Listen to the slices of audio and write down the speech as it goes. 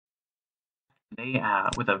today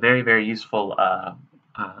with a very, very useful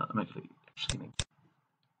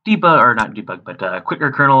debug, or not debug, but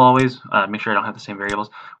quicker kernel always. Make sure I don't have the same variables.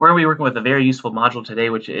 We're going to be working with a very useful module today,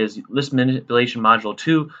 which is list manipulation module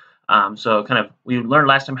 2. So kind of, we learned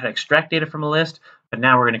last time how to extract data from a list, but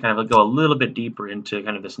now we're going to kind of go a little bit deeper into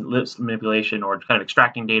kind of this list manipulation, or kind of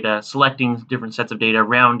extracting data, selecting different sets of data,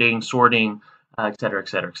 rounding, sorting, et cetera, et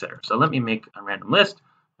cetera, et cetera. So let me make a random list.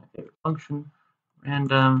 My favorite function,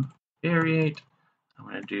 random variate. I'm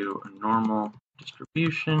going to do a normal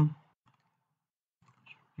distribution.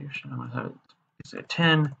 I'm going to have it say a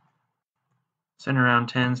 10, center around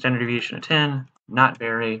 10, standard deviation of 10, not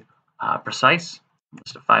very precise,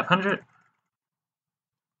 list of 500.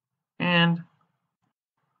 And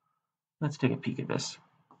let's take a peek at this.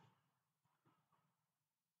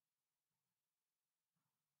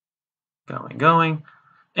 Going.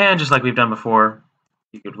 And just like we've done before,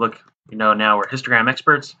 you could look, now we're histogram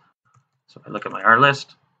experts. So if I look at my R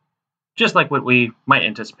list, just like what we might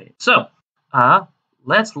anticipate. So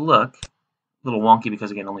let's look, a little wonky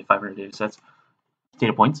because again, only 500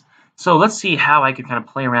 data points. So let's see how I could kind of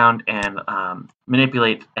play around and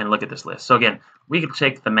manipulate and look at this list. So again, we could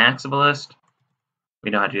take the max of a list. We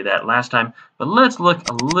know how to do that last time, but let's look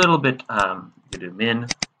a little bit, do min, a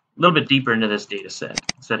little bit deeper into this data set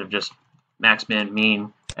instead of just max, min,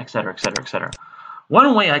 mean, et cetera, et cetera, et cetera.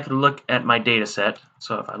 One way I could look at my data set,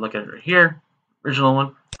 so if I look at it right here, original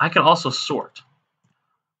one, I can also sort.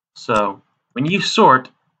 So when you sort,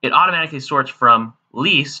 it automatically sorts from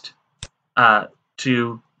least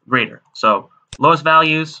to greater. So lowest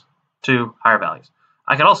values to higher values.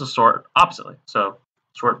 I can also sort oppositely. So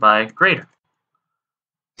sort by greater.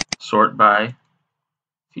 Sort by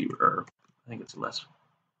fewer. I think it's less.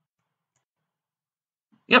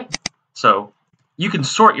 Yep. So you can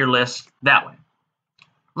sort your list that way.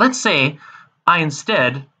 Let's say I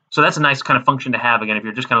instead, so that's a nice kind of function to have, again, if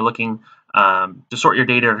you're just kind of looking to sort your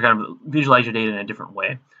data or kind of visualize your data in a different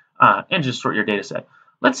way and just sort your data set.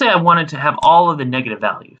 Let's say I wanted to have all of the negative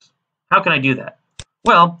values. How can I do that?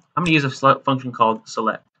 Well, I'm going to use a function called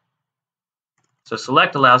select. So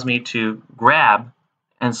select allows me to grab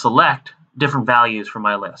and select different values from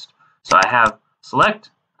my list. So I have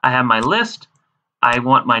select, I have my list, I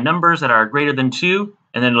want my numbers that are greater than 2,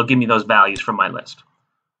 and then it'll give me those values from my list.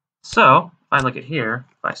 So if I look at here,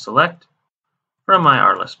 if I select from my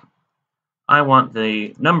R list, I want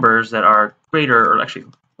the numbers that are greater, or actually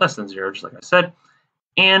less than 0, just like I said,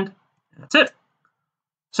 and that's it.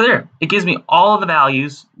 So there, it gives me all of the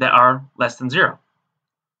values that are less than 0.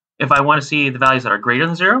 If I want to see the values that are greater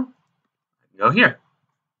than 0, I can go here.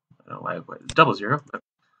 I don't know why I double 0, but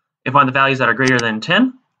if I want the values that are greater than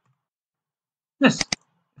 10, this.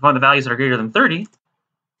 If I want the values that are greater than 30,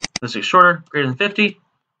 this is shorter, greater than 50,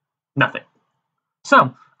 nothing.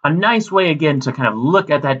 So a nice way, again, to kind of look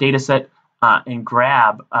at that data set and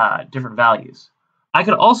grab different values. I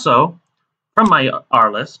could also, from my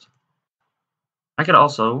R list, I could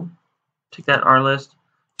also take that R list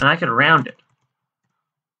and I could round it.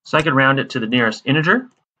 So I could round it to the nearest integer.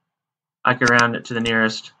 I could round it to the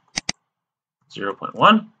nearest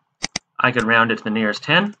 0.1. I could round it to the nearest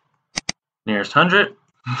 10, nearest 100,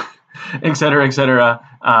 et cetera, et cetera,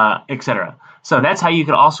 et cetera. So that's how you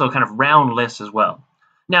could also kind of round lists as well.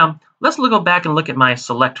 Now, let's go back and look at my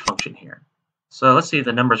select function here. So let's see if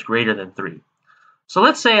the number is greater than 3. So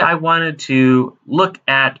let's say I wanted to look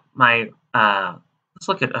at my, let's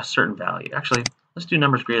look at a certain value. Actually, let's do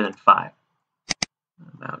numbers greater than 5.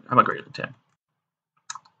 How about greater than 10?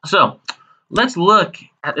 So let's look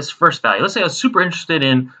at this first value. Let's say I was super interested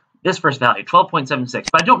in this first value, 12.76,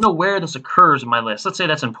 but I don't know where this occurs in my list. Let's say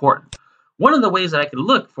that's important. One of the ways that I could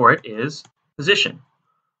look for it is position.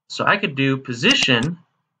 So I could do position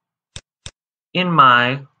in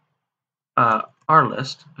my R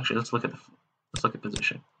list. Actually, let's look at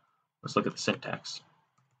position. Let's look at the syntax.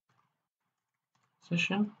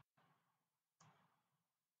 Position.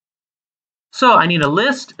 So I need a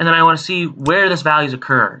list, and then I want to see where this values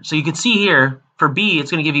occur. So you can see here, for B,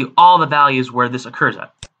 it's going to give you all the values where this occurs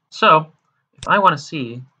at. So if I want to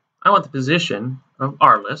see, I want the position of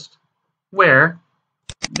R list where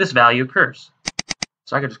this value occurs.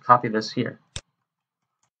 So I could just copy this here.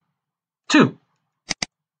 2.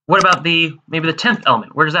 What about maybe the 10th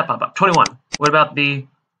element? Where does that pop up? 21. What about the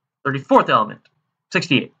 34th element?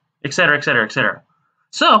 68, et cetera, et cetera, et cetera.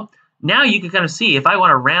 So now you can kind of see if I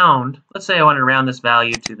want to round, let's say I want to round this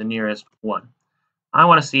value to the nearest 1. I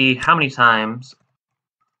want to see how many times,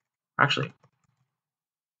 actually,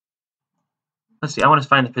 let's see, I want to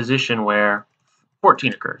find the position where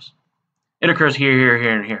 14 occurs. It occurs here, here,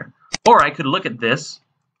 here, and here. Or I could look at this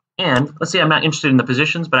And let's say I'm not interested in the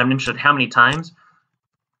positions, but I'm interested in how many times.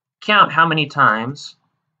 Count how many times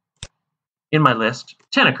in my list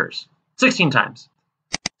 10 occurs. 16 times.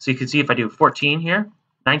 So you can see if I do 14 here,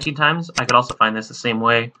 19 times, I could also find this the same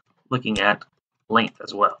way looking at length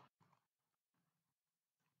as well.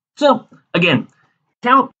 So again,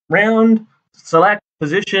 count, round, select,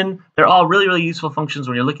 position, they're all really, really useful functions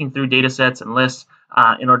when you're looking through data sets and lists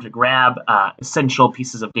in order to grab essential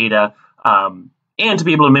pieces of data and to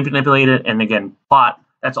be able to manipulate it and again, plot.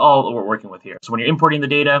 That's all that we're working with here. So when you're importing the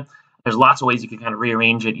data, there's lots of ways you can kind of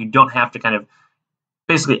rearrange it. You don't have to kind of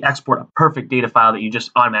basically export a perfect data file that you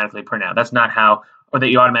just automatically print out. That's not how, or that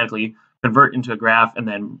you automatically convert into a graph and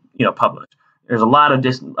then publish. There's a lot of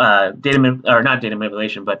not data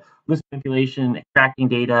manipulation, but list manipulation, extracting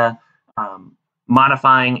data,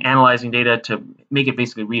 modifying, analyzing data to make it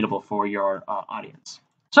basically readable for your audience.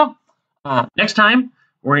 So next time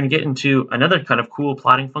we're going to get into another kind of cool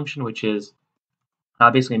plotting function, which is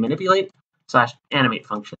basically manipulate/animate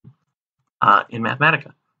function in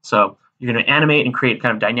Mathematica. So you're going to animate and create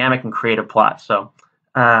kind of dynamic and creative plots. So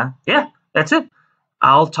yeah, that's it.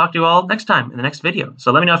 I'll talk to you all next time in the next video.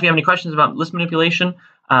 So let me know if you have any questions about list manipulation.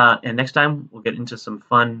 And next time we'll get into some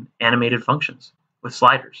fun animated functions with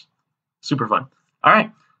sliders. Super fun. All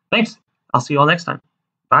right. Thanks. I'll see you all next time.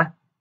 Bye.